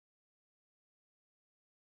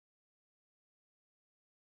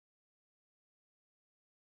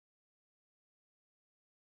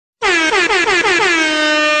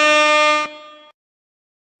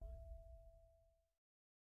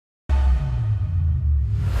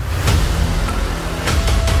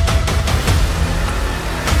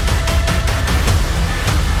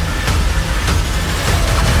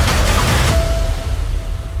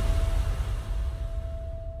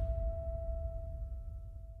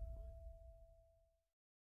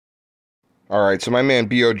Alright, so my man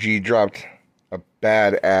BOG dropped a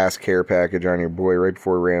badass care package on your boy right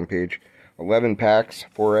before Rampage. 11 packs,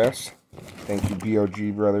 4S. Thank you,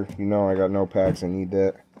 BOG, brother. You know I got no packs, I need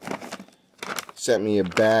that. Sent me a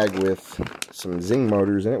bag with some Zing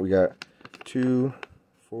motors in it. We got 2,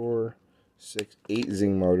 4, 6, 8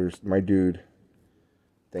 Zing motors. My dude,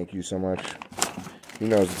 thank you so much. He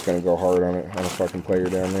knows it's going to go hard on a fucking player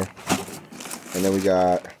down there. And then we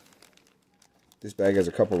got... this bag has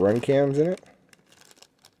a couple run cams in it.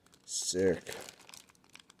 Sick.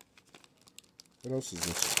 What else is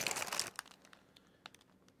this?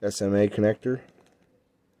 SMA connector.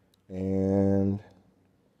 And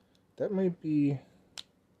that might be...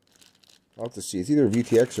 I'll have to see. It's either a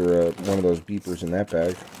VTX or one of those beepers in that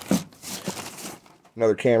bag.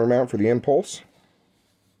 Another camera mount for the Impulse.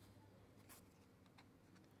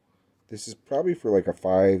 This is probably for like a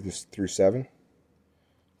 5 through 7.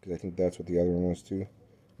 Because I think that's what the other one was too.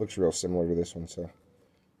 Looks real similar to this one, so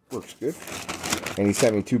works good. And he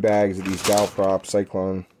sent me 2 bags of these Dow Prop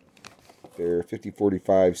Cyclone. They're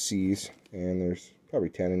 5045Cs, and there's probably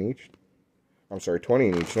 10 in each. I'm sorry, 20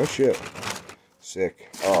 in each. No shit. Sick.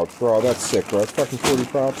 Oh, bro, that's sick, bro. That's fucking 40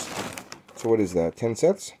 props. So what is that? 10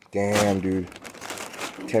 sets? Damn, dude.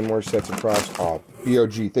 10 more sets of props. Oh,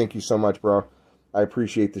 BOG, thank you so much, bro. I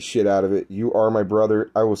appreciate the shit out of it. You are my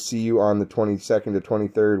brother. I will see you on the 22nd to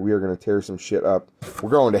 23rd. We are going to tear some shit up. We're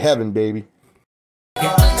going to heaven, baby.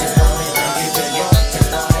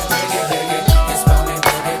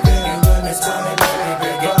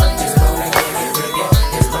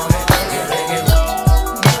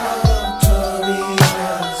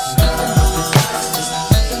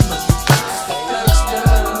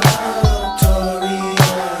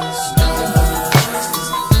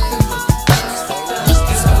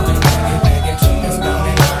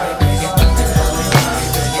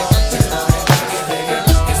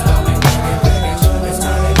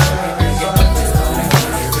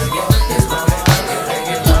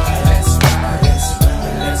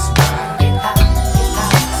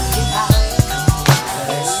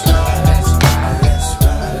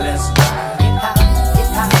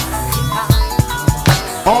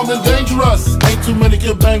 Armed and dangerous, ain't too many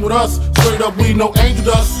can bang with us. Straight up, we no angel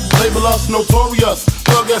dust. Label us notorious.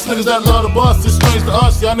 Thug ass niggas that love to bust. It's strange to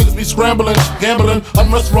us, y'all niggas be scrambling, gambling.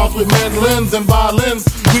 I'm restaurants with mandolins and violins.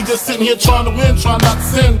 We just sitting here trying to win, trying not to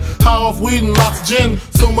sin. High off weed and lots of gin.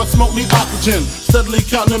 So much smoke need oxygen. Steadily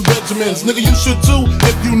counting them Benjamins. Nigga, you should too,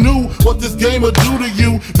 if you knew what this game would do to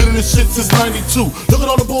you. Been in this shit since 92. Look at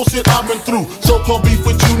all the bullshit I've been through. So-called beef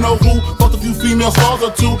with you know who. Fucked a few female stars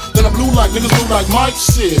or 2. Then I blew like niggas blew like Mike.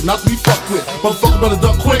 Shit, not to be fucked with. Motherfucker better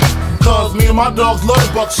duck quick. Cause me and my dogs love the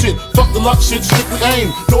buck shit. Fuck the luck shit, strictly aim.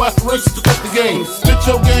 No aspirations to cut the game. Spit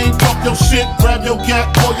your game, talk your shit. Grab your cat,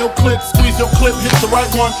 call your clip. Squeeze your clip, hit the right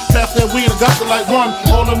one. Pass that weed, I got to like one.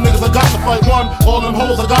 All them niggas, I got to fight one. All them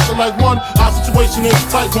hoes, I got to like one. Our situation is a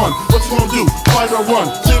tight one. What you gonna do? Fight or run?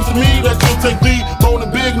 Seems to me that you'll take B. Bone and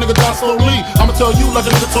big, nigga die slowly. I'ma tell you like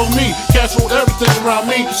a nigga told me. Cash roll everything around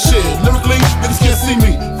me. Shit, lyrically, niggas can't see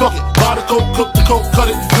me. Fuck it, buy the coke, cook the coke, cut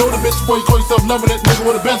it. Know the bitch before you call yourself loving it. Nigga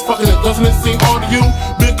with a bench fucking it. Doesn't it seem odd to you?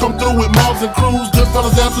 Big come through with mobs and crews. Good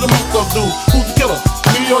fellas down to the milk of dudes. Who's